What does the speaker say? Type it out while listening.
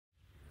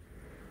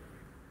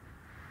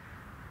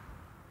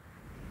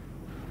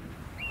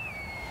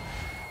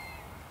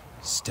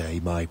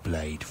Stay my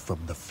blade from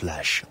the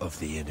flesh of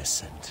the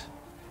innocent.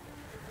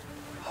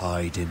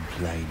 Hide in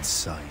plain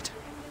sight.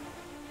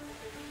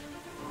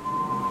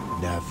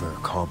 Never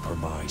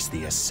compromise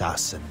the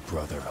Assassin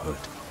Brotherhood.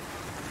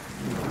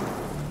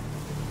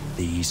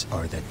 These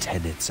are the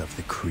tenets of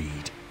the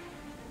Creed,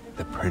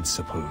 the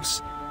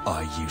principles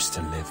I used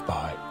to live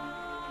by.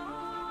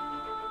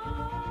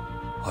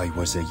 I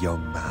was a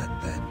young man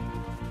then.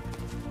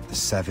 The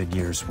 7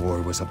 Years'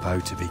 War was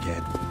about to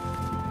begin.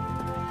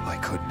 I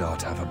could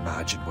not have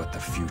imagined what the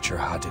future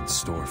had in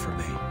store for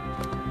me,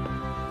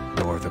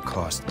 nor the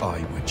cost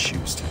I would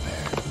choose to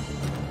bear.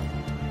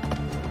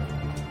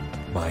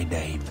 My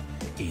name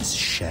is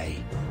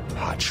Shay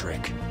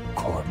Patrick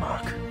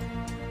Cormac.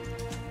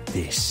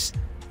 This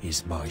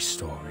is my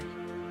story.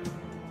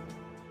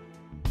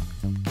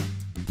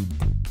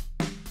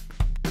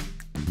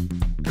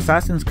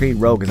 Assassin's Creed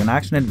Rogue is an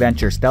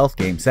action-adventure stealth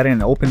game set in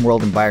an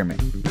open-world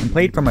environment and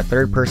played from a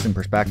third-person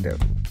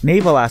perspective.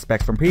 Naval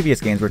aspects from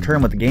previous games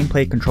return with the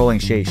gameplay controlling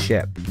Shay's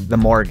ship, the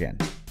Morgan.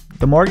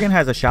 The Morgan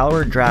has a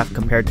shallower draft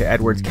compared to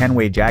Edward's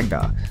Kenway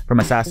Jackdaw from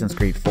Assassin's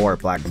Creed 4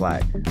 Black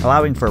Flag,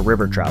 allowing for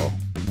river travel.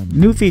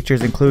 New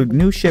features include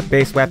new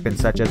ship-based weapons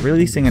such as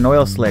releasing an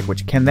oil slick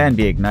which can then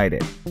be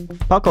ignited,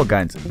 buckle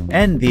guns,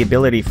 and the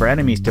ability for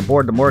enemies to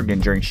board the Morgan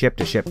during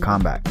ship-to-ship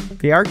combat.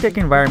 The Arctic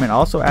environment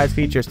also adds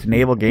features to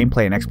naval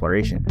gameplay and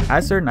exploration,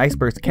 as certain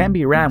icebergs can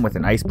be rammed with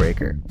an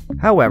icebreaker.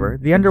 However,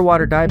 the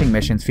underwater diving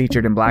missions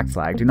featured in Black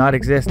Flag do not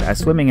exist, as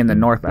swimming in the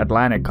North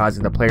Atlantic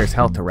causes the player's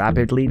health to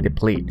rapidly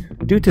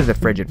deplete due to the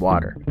frigid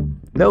water,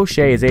 though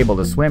Shay is able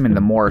to swim in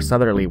the more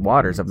southerly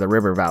waters of the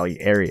River Valley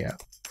area.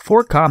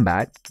 For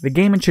combat, the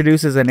game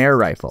introduces an air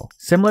rifle,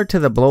 similar to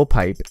the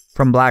blowpipe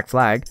from Black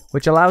Flag,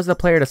 which allows the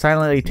player to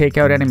silently take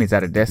out enemies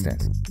at a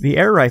distance. The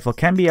air rifle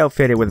can be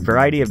outfitted with a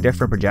variety of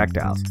different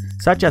projectiles,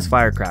 such as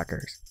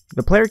firecrackers.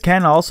 The player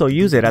can also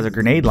use it as a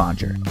grenade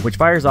launcher, which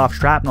fires off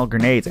shrapnel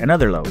grenades and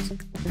other loads.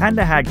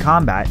 Hand-to-hand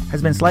combat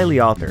has been slightly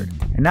altered,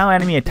 and now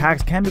enemy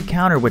attacks can be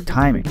countered with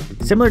timing,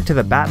 similar to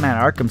the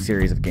Batman Arkham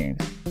series of games.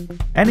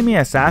 Enemy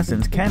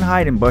assassins can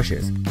hide in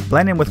bushes,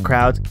 blend in with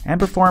crowds, and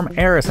perform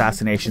air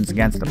assassinations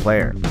against the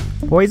player.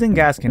 Poison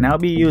gas can now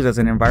be used as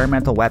an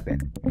environmental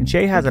weapon, and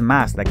Shay has a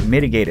mask that can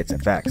mitigate its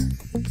effects.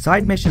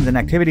 Side missions and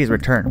activities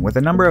return, with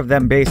a number of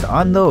them based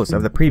on those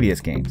of the previous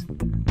games.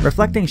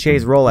 Reflecting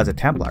Shay's role as a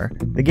Templar,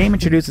 the game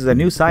introduces a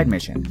new side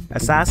mission,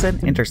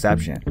 Assassin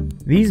Interception.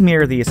 These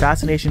mirror the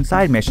assassination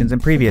side missions in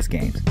previous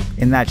games,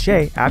 in that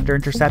Shay, after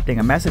intercepting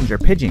a messenger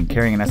pigeon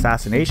carrying an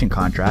assassination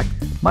contract,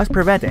 must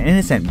prevent an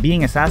innocent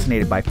being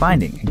assassinated by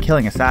finding and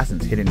killing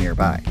assassins hidden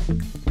nearby.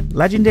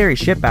 Legendary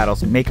ship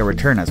battles make a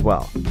return as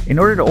well. In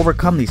order to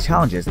overcome these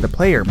challenges, the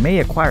player may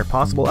acquire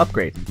possible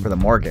upgrades for the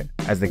Morgan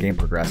as the game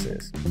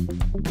progresses.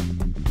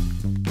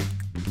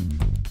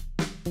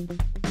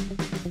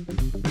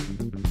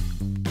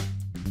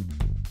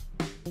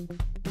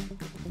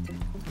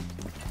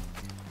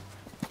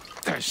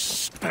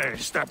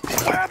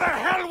 Where the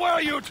hell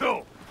were you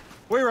two?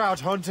 We're out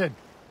hunting.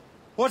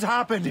 What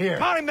happened here?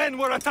 My men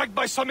were attacked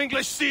by some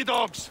English sea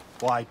dogs.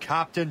 Why,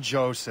 Captain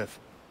Joseph,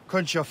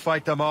 couldn't you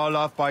fight them all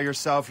off by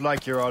yourself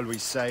like you're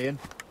always saying?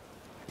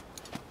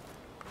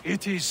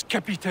 It is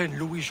Capitaine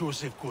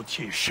Louis-Joseph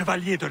Gauthier,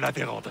 Chevalier de la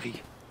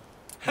Vérendrye.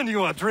 And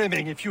you are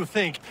dreaming if you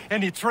think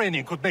any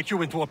training could make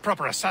you into a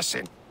proper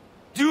assassin.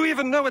 Do you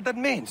even know what that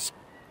means?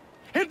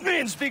 It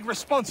means being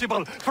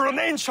responsible for an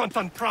ancient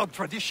and proud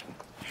tradition.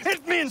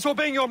 It means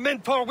obeying your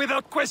mentor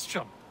without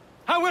question.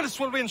 How else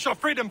will we ensure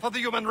freedom for the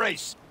human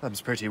race?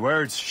 Them's pretty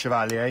words,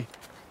 Chevalier.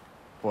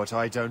 But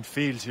I don't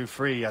feel too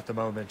free at the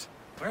moment.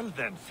 Well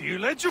then,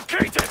 feel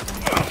educated!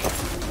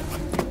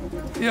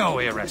 You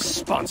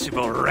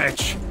irresponsible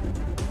wretch!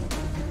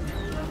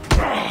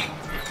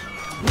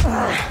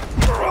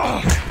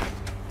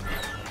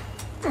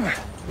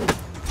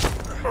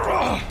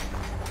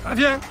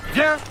 Viens,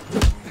 viens!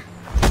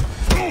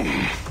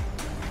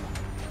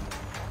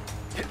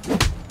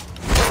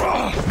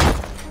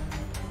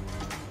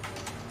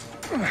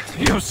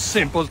 You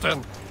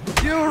simpleton!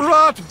 You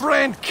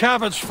rot-brained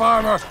cabbage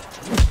farmer!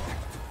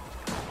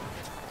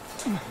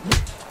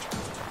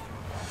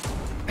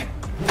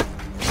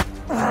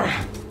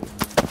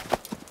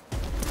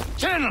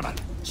 Gentlemen,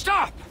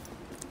 stop!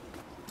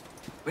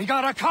 We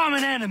got a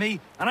common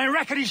enemy, and I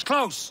reckon he's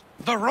close.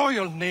 The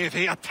Royal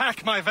Navy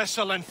attack my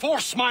vessel and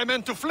force my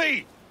men to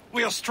flee!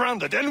 We are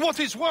stranded, and what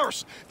is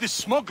worse, the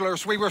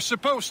smugglers we were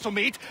supposed to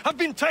meet have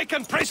been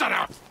taken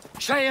prisoner!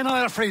 Shay and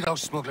I'll free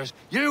those smugglers.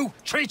 You,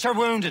 treat your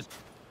wounded.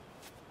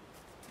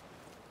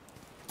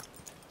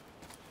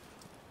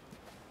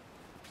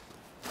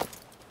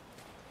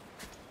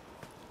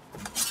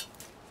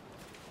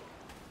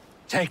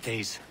 Take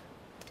these.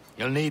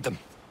 You'll need them.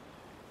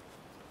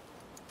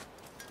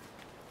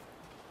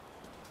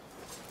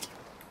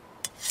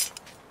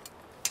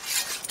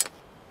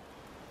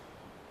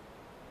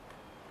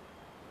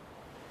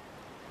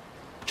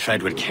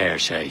 Tread with care,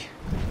 Shay.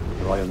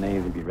 The Royal Navy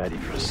will be ready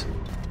for us.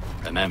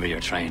 Remember your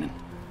training.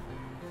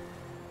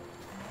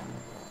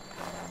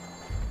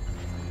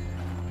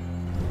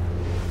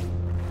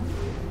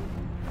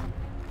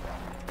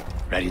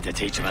 ready to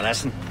teach him a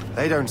lesson?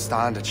 They don't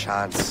stand a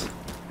chance.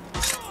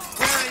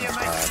 Where are you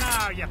making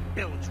now, you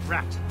bilge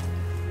rat?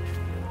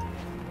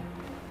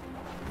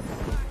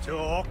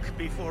 Talk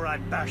before I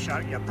bash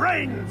out your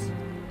brains!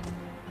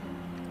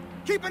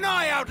 Keep an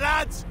eye out,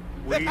 lads!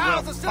 We The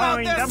pals will are still out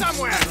find there them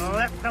somewhere! and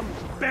let them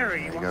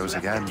bury There he what's goes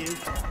left again. of you.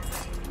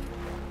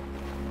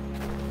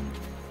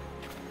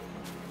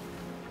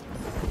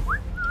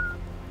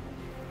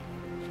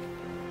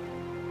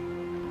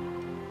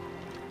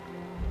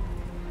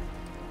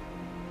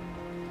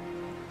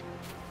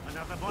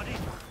 Another body?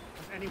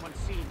 Has anyone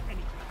seen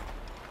anything?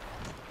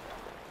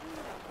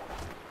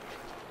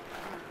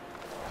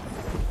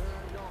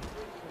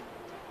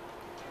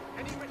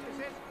 Any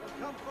witnesses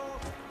will come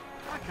forth?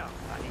 I can't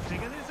bloody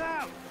figure this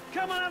out.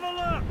 Come on, have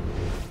a look.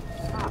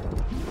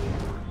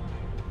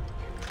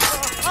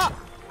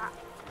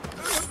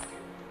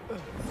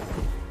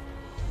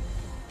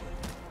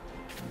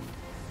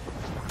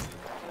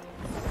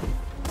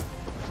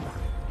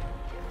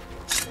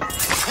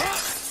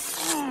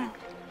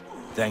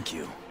 Thank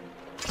you.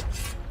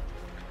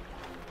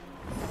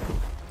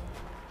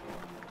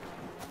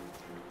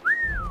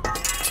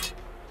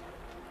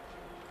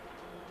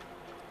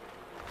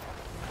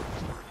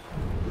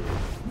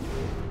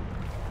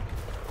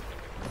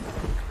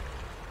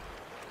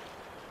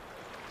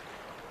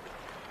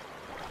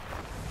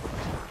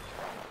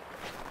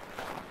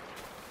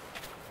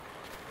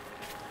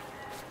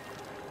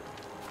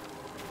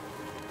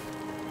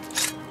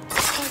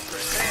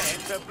 Prepare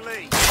to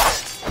bleed.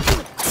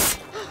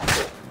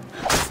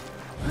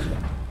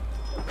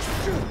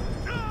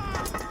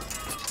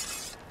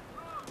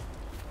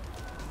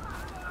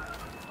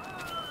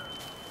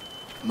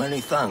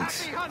 Many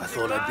thanks. I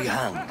thought I'd be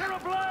hanged. Put her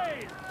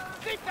ablaze!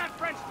 Keep that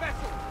French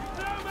vessel!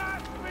 No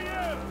match for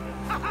you!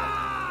 Ha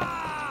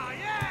ha!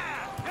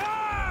 Yeah!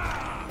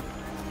 Yeah!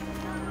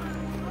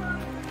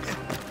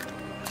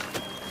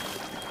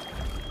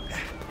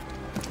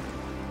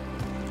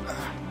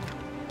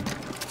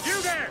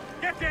 You there!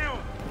 Get down!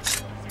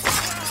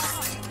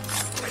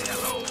 Say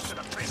hello to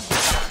the French.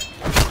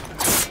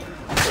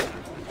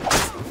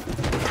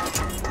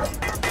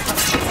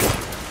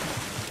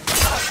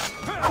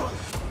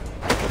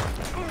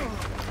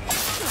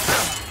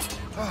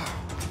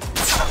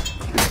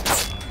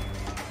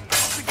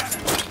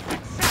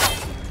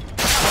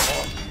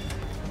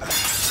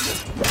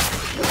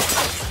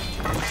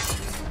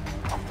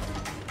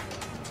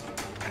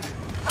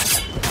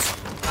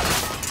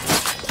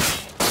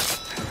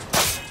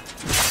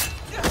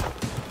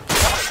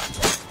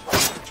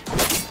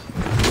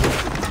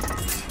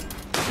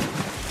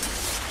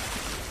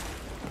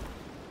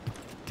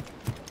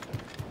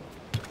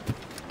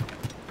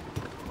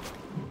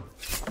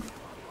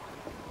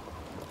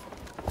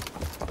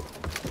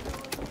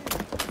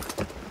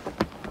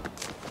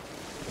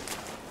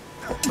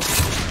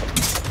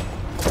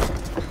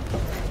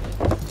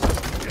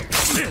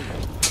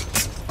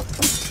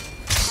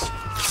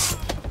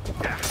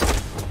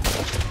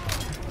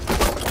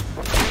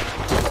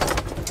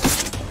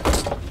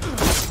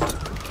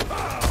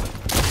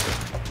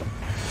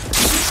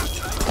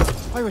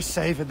 I was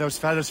saving those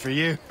fellas for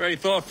you. Very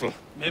thoughtful.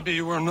 Maybe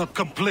you were not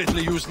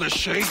completely useless,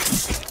 Shay.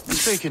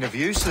 Speaking of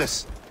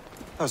useless,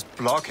 those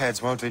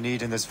blockheads won't be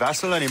needing this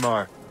vessel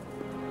anymore.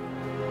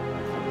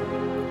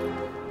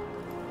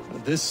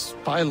 This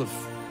pile of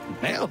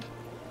mail?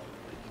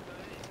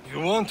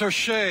 You want her,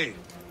 Shay?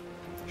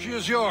 She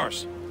is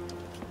yours.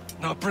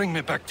 Now bring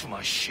me back to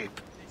my ship.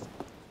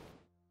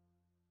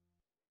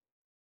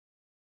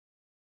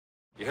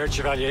 You heard,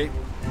 Chevalier?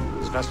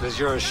 This vessel is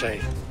yours,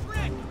 Shay.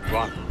 Go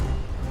on.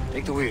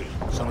 Take the wheel.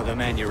 Some of the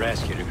men you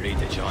rescued agreed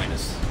to join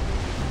us.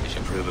 They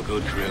should prove a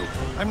good crew.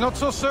 I'm not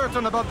so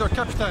certain about their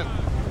captain,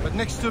 but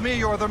next to me,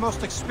 you're the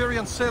most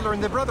experienced sailor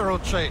in the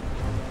Brotherhood, Shay.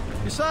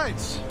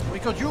 Besides, we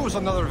could use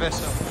another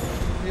vessel.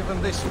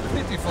 Even this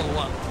pitiful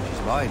one.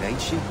 She's mine,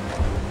 ain't she?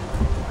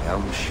 My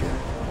own ship.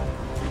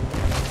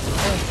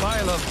 A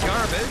pile of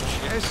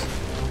garbage, yes?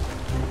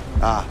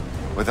 Ah,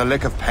 with a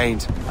lick of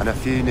paint and a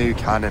few new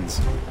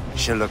cannons,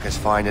 she'll look as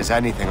fine as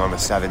anything on the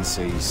Seven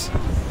Seas.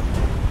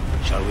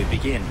 Shall we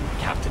begin,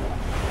 Captain?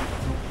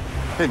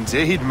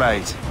 Indeed,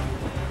 mate.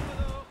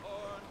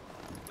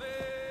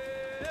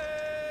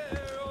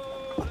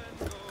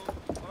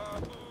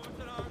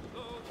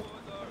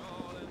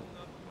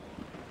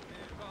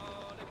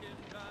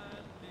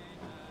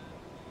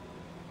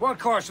 What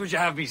course would you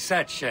have me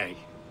set, Shay?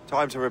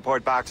 Time to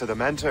report back to the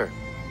mentor.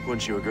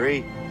 Wouldn't you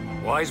agree?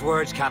 Wise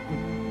words,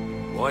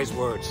 Captain. Wise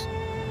words.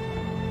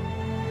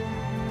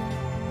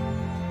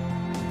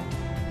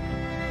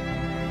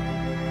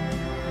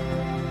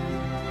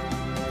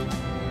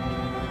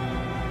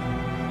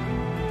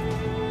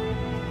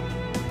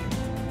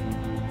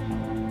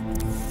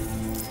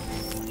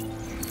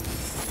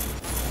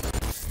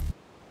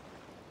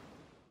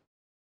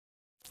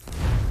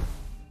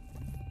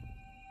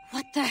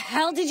 What the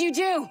hell did you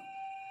do?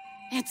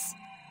 It's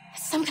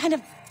some kind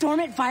of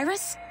dormant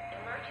virus?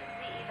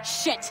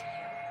 Shit!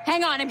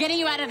 Hang on, I'm getting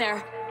you out of there.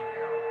 Please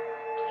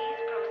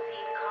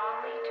proceed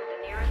calmly to the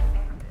nearest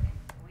exit.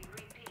 We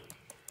repeat,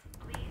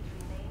 please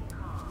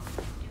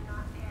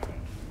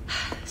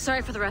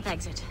Sorry for the rough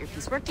exit.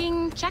 Earpiece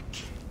working, check.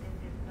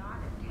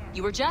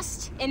 You were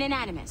just an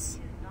animus.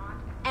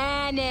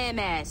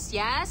 Animus,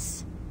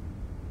 yes?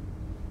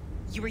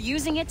 You were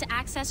using it to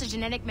access a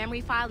genetic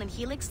memory file in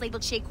Helix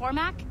labeled Shay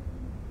Cormac?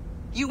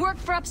 You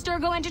worked for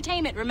Abstergo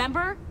Entertainment,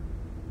 remember?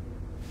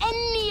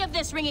 Any of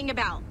this ringing a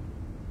bell?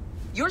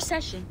 Your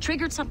session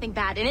triggered something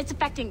bad, and it's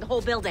affecting the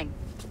whole building.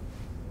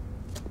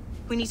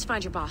 We need to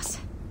find your boss.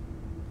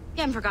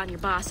 You haven't forgotten your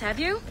boss,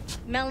 have you?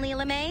 Melanie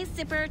LeMay,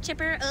 zipper,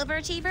 chipper,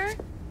 overachiever?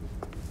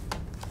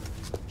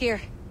 Here,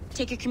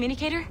 take your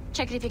communicator,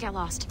 check it if you got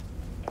lost.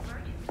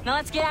 Now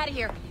let's get out of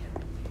here.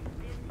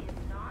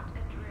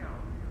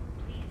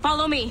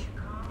 Follow me.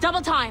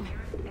 Double time.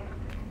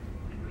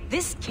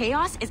 This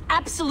chaos is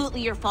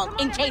absolutely your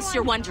fault, in case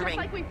you're wondering. Just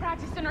like we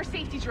practiced in our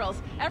safety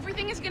drills.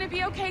 Everything is gonna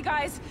be okay,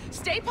 guys.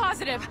 Stay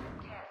positive.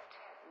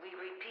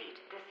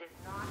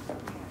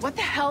 What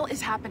the hell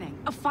is happening?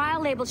 A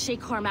file labeled Shay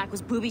Cormac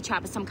was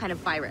booby-trapped with some kind of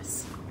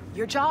virus.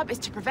 Your job is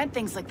to prevent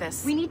things like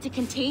this. We need to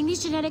contain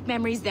these genetic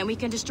memories, then we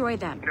can destroy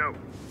them. No.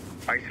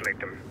 Isolate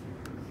them.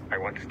 I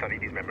want to study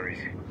these memories.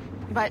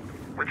 But...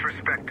 With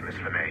respect, Miss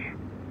LeMay,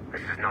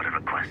 this is not a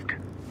request.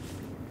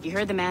 You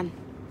heard the man.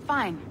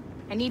 Fine.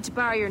 I need to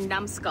borrow your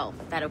numbskull.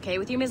 That okay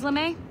with you, Ms.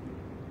 LeMay?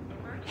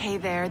 Hey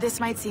there, this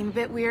might seem a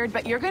bit weird,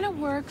 but you're gonna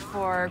work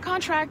for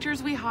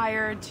contractors we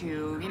hired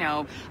to, you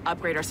know,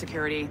 upgrade our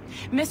security.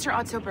 Mr.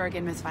 Ottoberg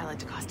and Miss Violet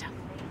DaCosta.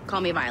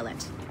 Call me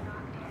Violet.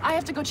 I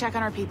have to go check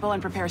on our people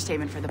and prepare a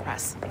statement for the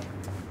press.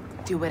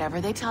 Do whatever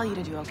they tell you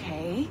to do,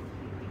 okay?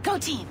 Go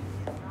team!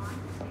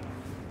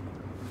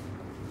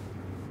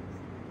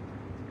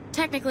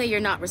 Technically,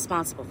 you're not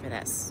responsible for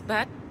this,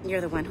 but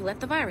you're the one who let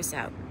the virus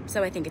out,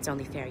 so I think it's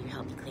only fair you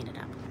help me clean it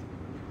up.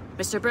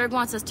 Mr. Berg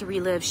wants us to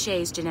relive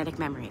Shay's genetic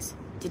memories.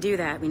 To do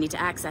that, we need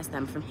to access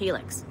them from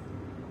Helix.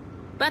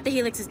 But the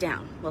Helix is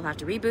down. We'll have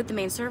to reboot the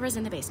main servers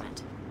in the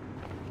basement.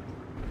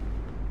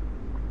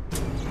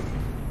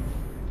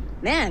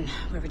 Man,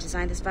 whoever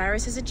designed this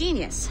virus is a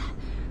genius.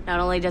 Not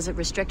only does it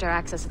restrict our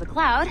access to the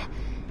cloud,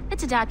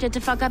 it's adapted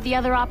to fuck up the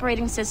other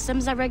operating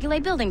systems that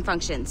regulate building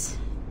functions.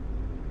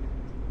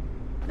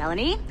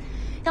 Melanie,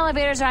 the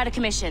elevators are out of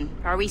commission.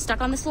 Are we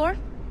stuck on this floor?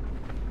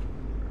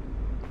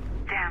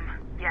 Damn,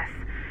 yes.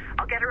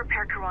 I'll get a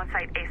repair crew on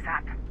site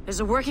ASAP.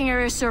 There's a working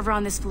area server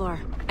on this floor.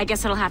 I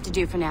guess it'll have to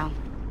do for now.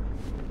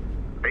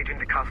 Agent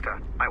DaCosta,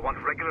 I want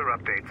regular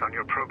updates on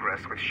your progress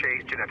with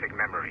Shay's genetic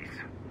memories.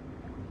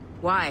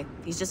 Why?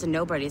 He's just a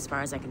nobody as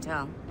far as I can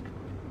tell.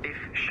 If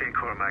Shay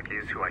Cormac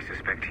is who I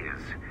suspect he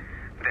is,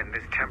 then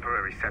this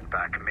temporary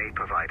setback may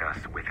provide us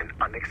with an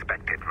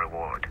unexpected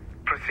reward.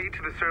 Proceed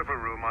to the server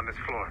room on this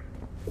floor.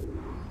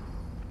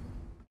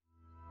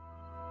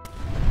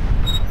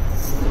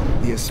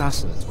 The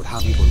assassins would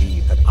have you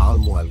believe that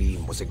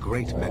Al-Mualim was a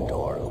great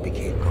mentor who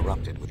became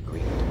corrupted with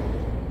greed,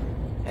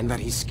 and that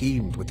he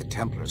schemed with the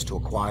Templars to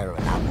acquire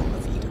an apple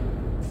of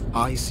Eden.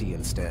 I see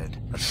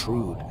instead a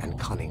shrewd and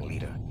cunning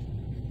leader,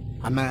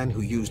 a man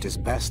who used his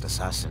best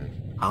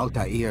assassin,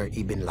 Altair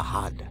ibn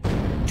Lahad,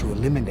 to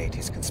eliminate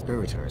his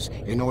conspirators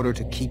in order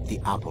to keep the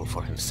apple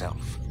for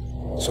himself,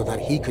 so that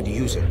he could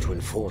use it to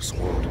enforce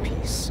world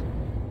peace.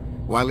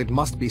 While it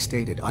must be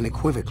stated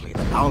unequivocally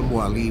that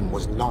Al-Mualim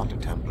was not a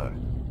Templar,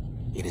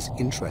 it is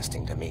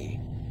interesting to me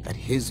that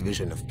his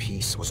vision of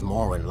peace was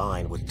more in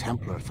line with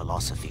Templar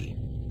philosophy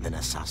than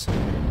assassin.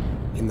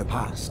 In the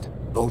past,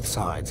 both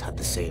sides had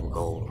the same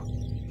goal,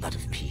 that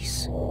of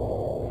peace.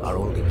 Our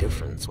only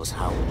difference was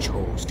how we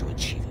chose to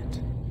achieve it.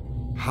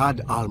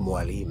 Had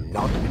Al-Mualim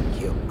not been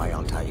killed by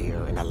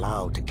Altair and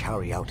allowed to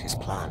carry out his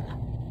plan,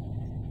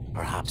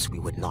 perhaps we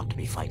would not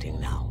be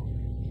fighting now.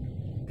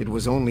 It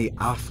was only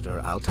after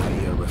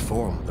Altair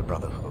reformed the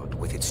Brotherhood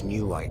with its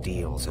new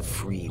ideals of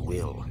free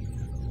will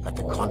that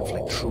the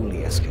conflict truly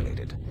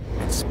escalated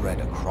and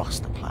spread across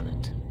the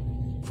planet.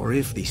 For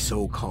if the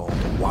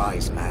so-called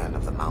wise man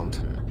of the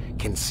mountain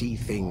can see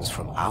things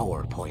from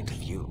our point of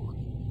view,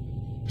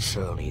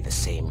 surely the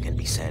same can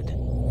be said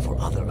for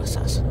other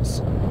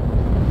assassins.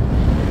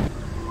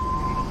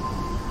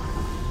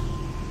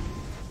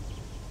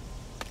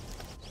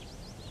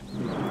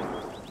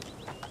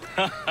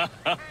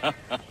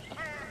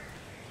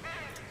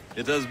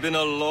 It has been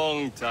a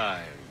long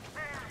time.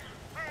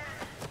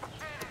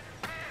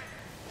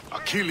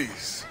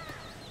 Achilles.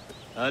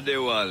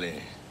 Adewale,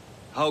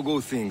 how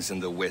go things in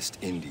the West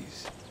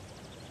Indies?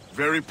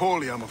 Very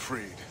poorly, I'm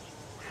afraid.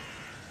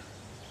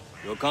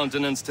 Your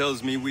countenance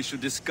tells me we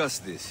should discuss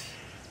this.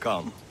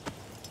 Come.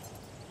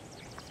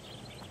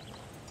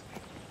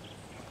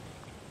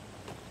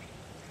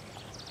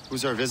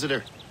 Who's our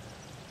visitor?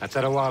 That's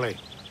Adewale.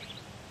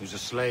 He was a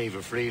slave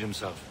who freed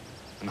himself,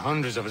 and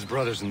hundreds of his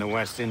brothers in the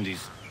West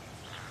Indies.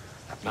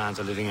 That man's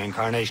a living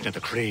incarnation of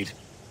the Creed.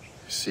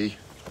 See?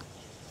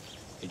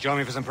 He joined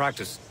me for some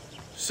practice.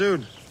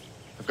 Soon.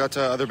 I've got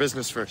other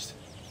business first.